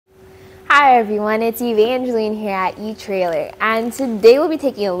Hi everyone, it's Evangeline here at eTrailer, and today we'll be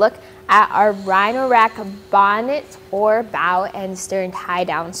taking a look at our Rhino Rack bonnet or bow and stern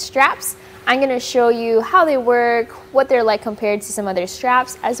tie-down straps. I'm going to show you how they work, what they're like compared to some other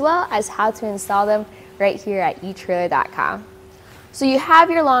straps, as well as how to install them right here at etrailer.com. So you have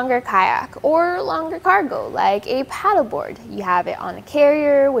your longer kayak or longer cargo like a paddleboard. You have it on a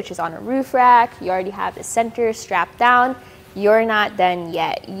carrier, which is on a roof rack. You already have the center strapped down. You're not done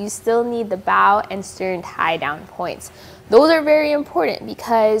yet. You still need the bow and stern tie-down points. Those are very important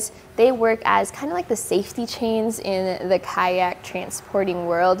because they work as kind of like the safety chains in the kayak transporting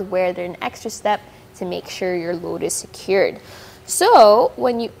world, where they're an extra step to make sure your load is secured. So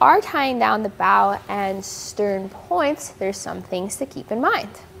when you are tying down the bow and stern points, there's some things to keep in mind.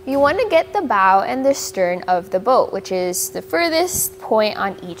 You want to get the bow and the stern of the boat, which is the furthest point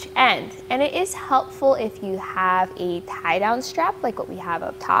on each end. And it is helpful if you have a tie-down strap like what we have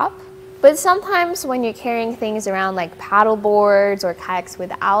up top. But sometimes when you're carrying things around like paddle boards or kayaks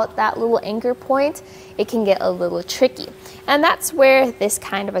without that little anchor point, it can get a little tricky. And that's where this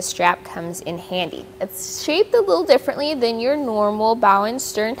kind of a strap comes in handy. It's shaped a little differently than your normal bow and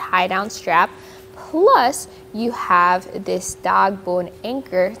stern tie-down strap. Plus, you have this dog bone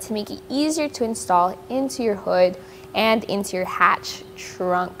anchor to make it easier to install into your hood and into your hatch,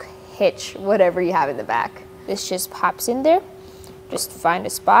 trunk, hitch, whatever you have in the back. This just pops in there. Just find a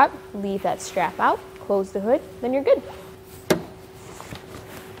spot, leave that strap out, close the hood, then you're good.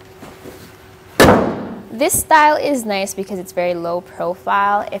 This style is nice because it's very low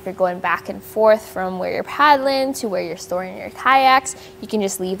profile. If you're going back and forth from where you're paddling to where you're storing your kayaks, you can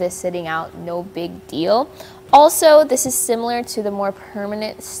just leave this sitting out, no big deal. Also, this is similar to the more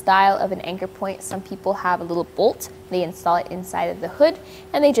permanent style of an anchor point. Some people have a little bolt, they install it inside of the hood,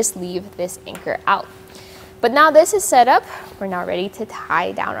 and they just leave this anchor out. But now this is set up, we're now ready to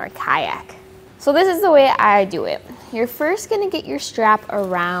tie down our kayak. So this is the way I do it. You're first gonna get your strap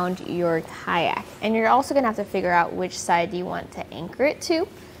around your kayak, and you're also gonna have to figure out which side you want to anchor it to.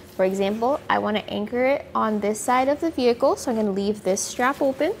 For example, I wanna anchor it on this side of the vehicle, so I'm gonna leave this strap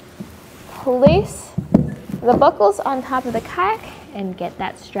open, place the buckles on top of the kayak, and get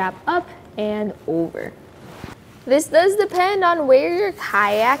that strap up and over. This does depend on where your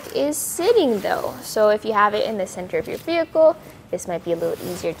kayak is sitting though. So if you have it in the center of your vehicle, this might be a little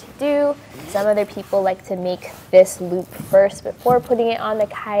easier to do. Some other people like to make this loop first before putting it on the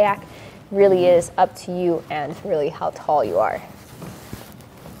kayak. Really is up to you and really how tall you are.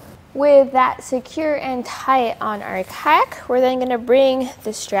 With that secure and tight on our kayak, we're then gonna bring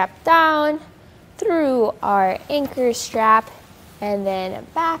the strap down through our anchor strap and then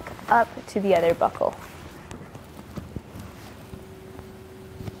back up to the other buckle.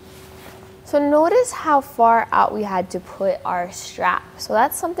 So notice how far out we had to put our strap. So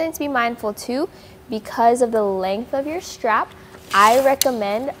that's something to be mindful too. Because of the length of your strap, I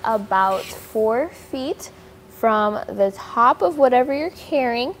recommend about 4 feet from the top of whatever you're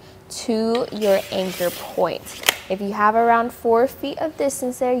carrying to your anchor point. If you have around 4 feet of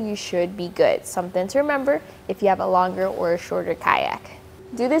distance there, you should be good. Something to remember if you have a longer or a shorter kayak.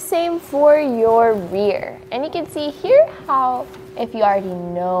 Do the same for your rear. And you can see here how if you already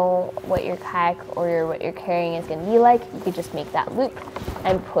know what your kayak or what you're carrying is gonna be like, you could just make that loop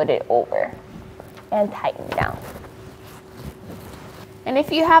and put it over and tighten down. And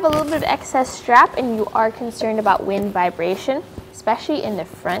if you have a little bit of excess strap and you are concerned about wind vibration, especially in the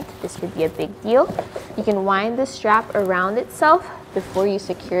front, this could be a big deal. You can wind the strap around itself before you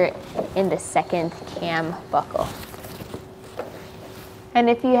secure it in the second cam buckle. And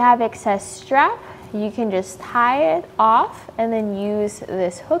if you have excess strap, you can just tie it off and then use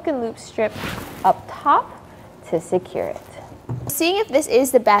this hook and loop strip up top to secure it. Seeing if this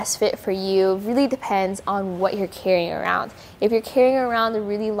is the best fit for you really depends on what you're carrying around. If you're carrying around a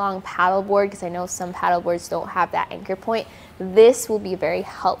really long paddleboard, because I know some paddleboards don't have that anchor point, this will be very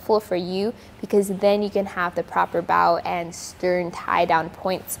helpful for you because then you can have the proper bow and stern tie-down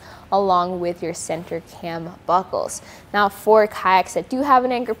points along with your center cam buckles. Now for kayaks that do have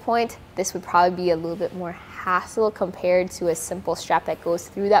an anchor point, this would probably be a little bit more hassle compared to a simple strap that goes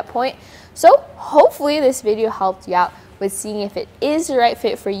through that point. So hopefully this video helped you out with seeing if it is the right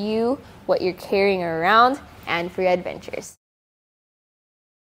fit for you, what you're carrying around, and for your adventures.